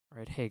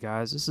Alright, hey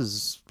guys, this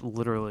is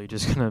literally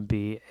just gonna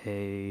be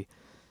a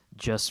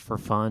just for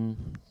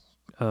fun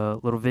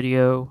little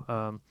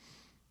video.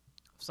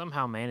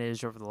 Somehow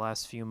managed over the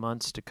last few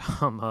months to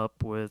come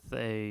up with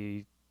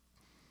I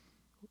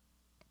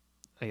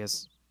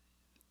guess,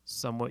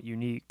 somewhat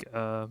unique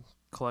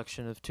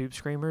collection of tube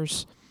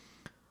screamers.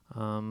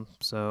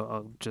 So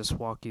I'll just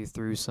walk you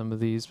through some of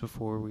these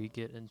before we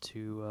get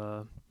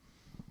into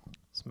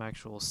some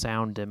actual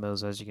sound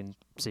demos. As you can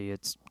see,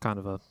 it's kind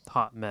of a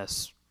hot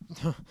mess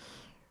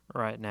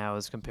right now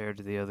as compared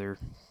to the other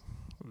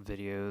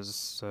videos.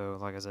 So,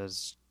 like I said,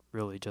 it's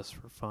really just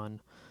for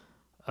fun.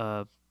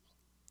 Uh,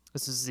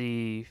 this is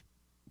the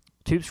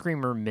Tube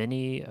Screamer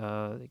Mini.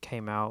 It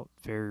came out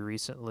very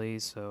recently,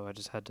 so I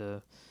just had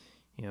to,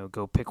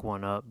 go pick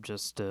one up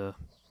just to,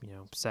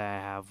 say I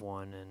have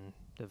one, and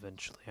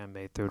eventually I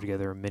may throw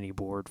together a mini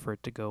board for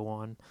it to go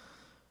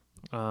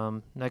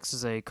on. Next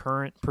is a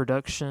current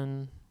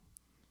production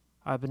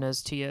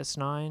Ibanez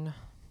TS9.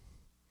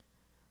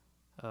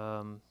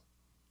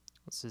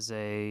 This is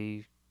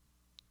a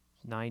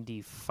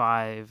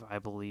 95, I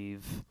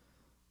believe,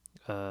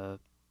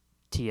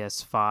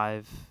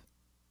 TS5.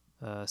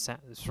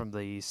 It's from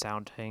the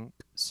Sound Tank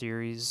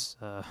series.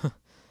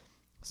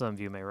 Some of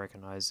you may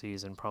recognize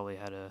these and probably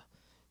had a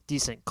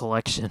decent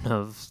collection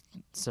of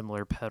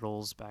similar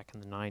pedals back in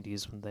the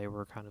 90s when they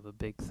were kind of a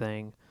big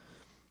thing.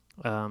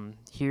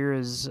 Here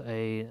is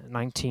a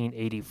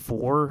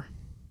 1984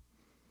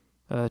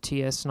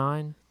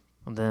 TS9.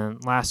 And then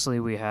lastly,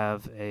 we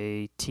have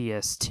a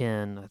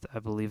TS10. I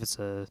believe it's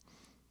a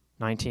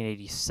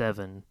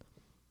 1987.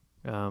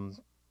 One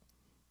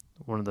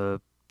of the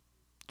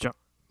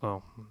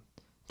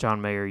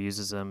John Mayer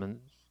uses them, and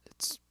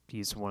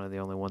he's one of the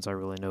only ones I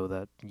really know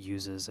that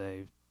uses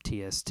a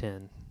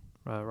TS10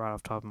 right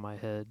off the top of my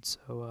head.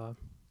 So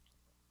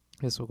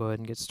I guess we'll go ahead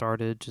and get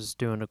started. Just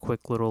doing a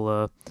quick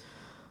little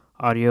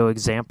audio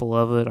example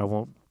of it. I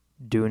won't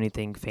do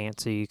anything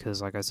fancy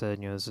because, like I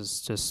said, this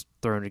is just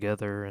thrown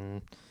together.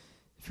 And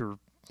if you're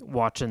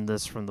watching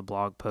this from the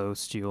blog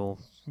post,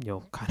 you'll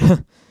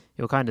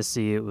kind of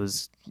see it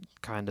was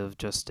kind of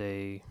just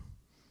a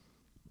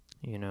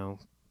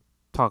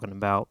talking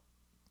about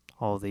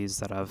all of these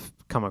that I've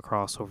come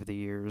across over the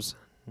years.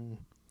 And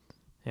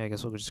yeah, I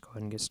guess we'll just go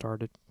ahead and get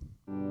started.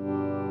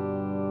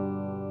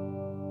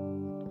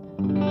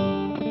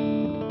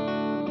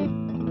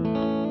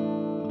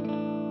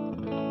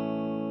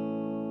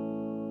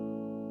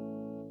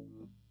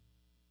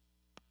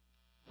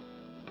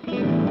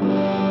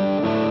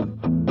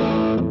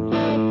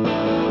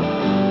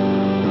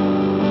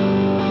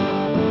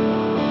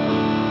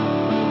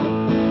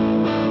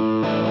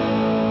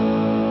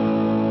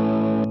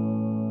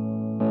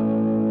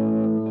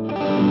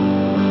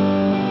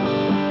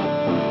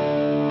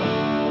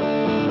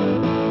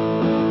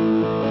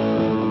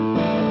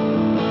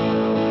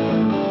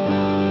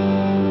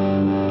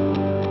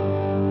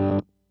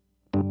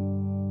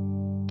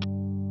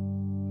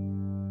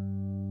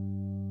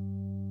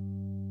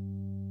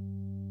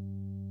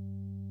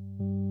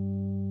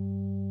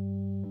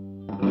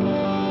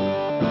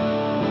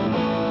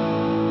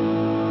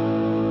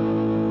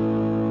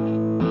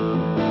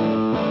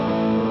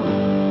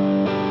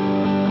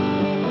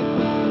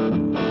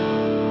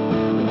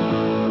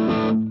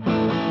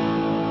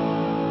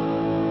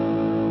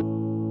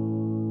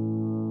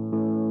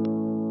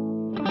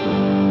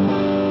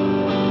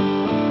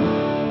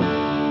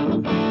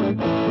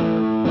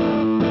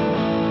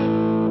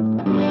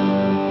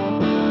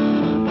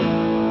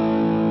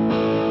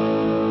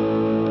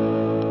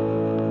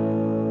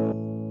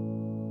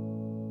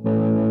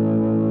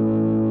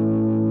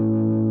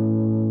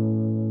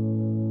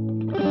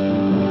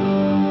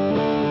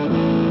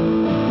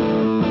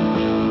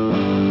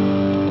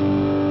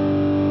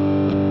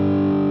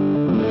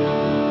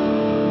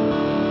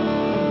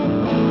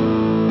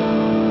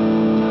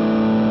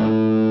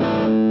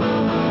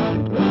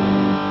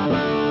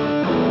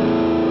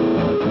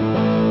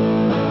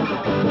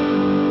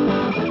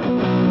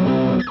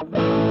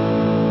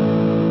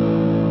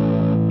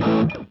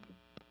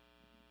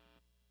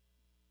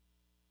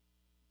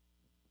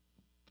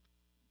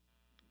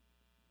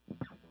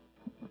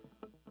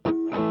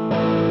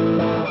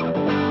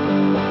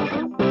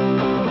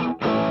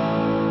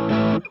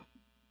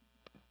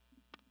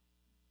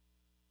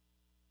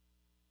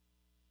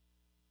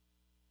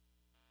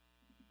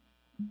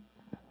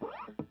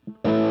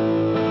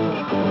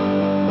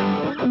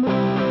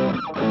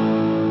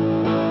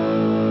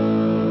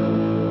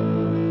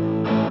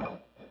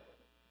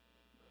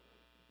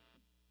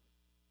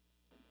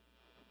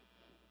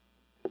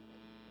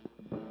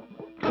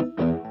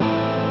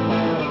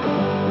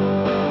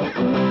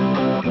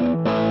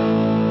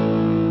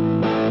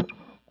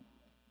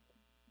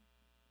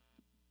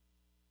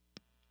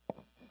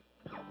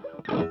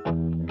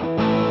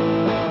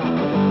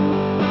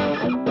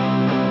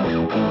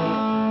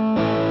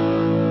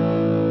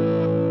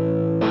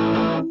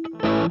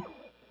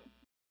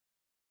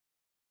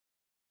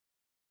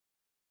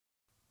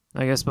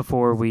 I guess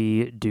before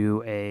we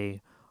do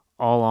a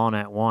all on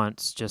at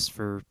once, just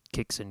for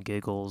kicks and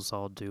giggles,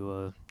 I'll do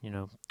a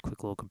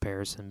quick little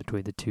comparison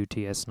between the two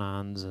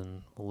TS9s,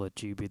 and we'll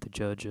let you be the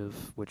judge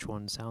of which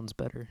one sounds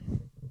better.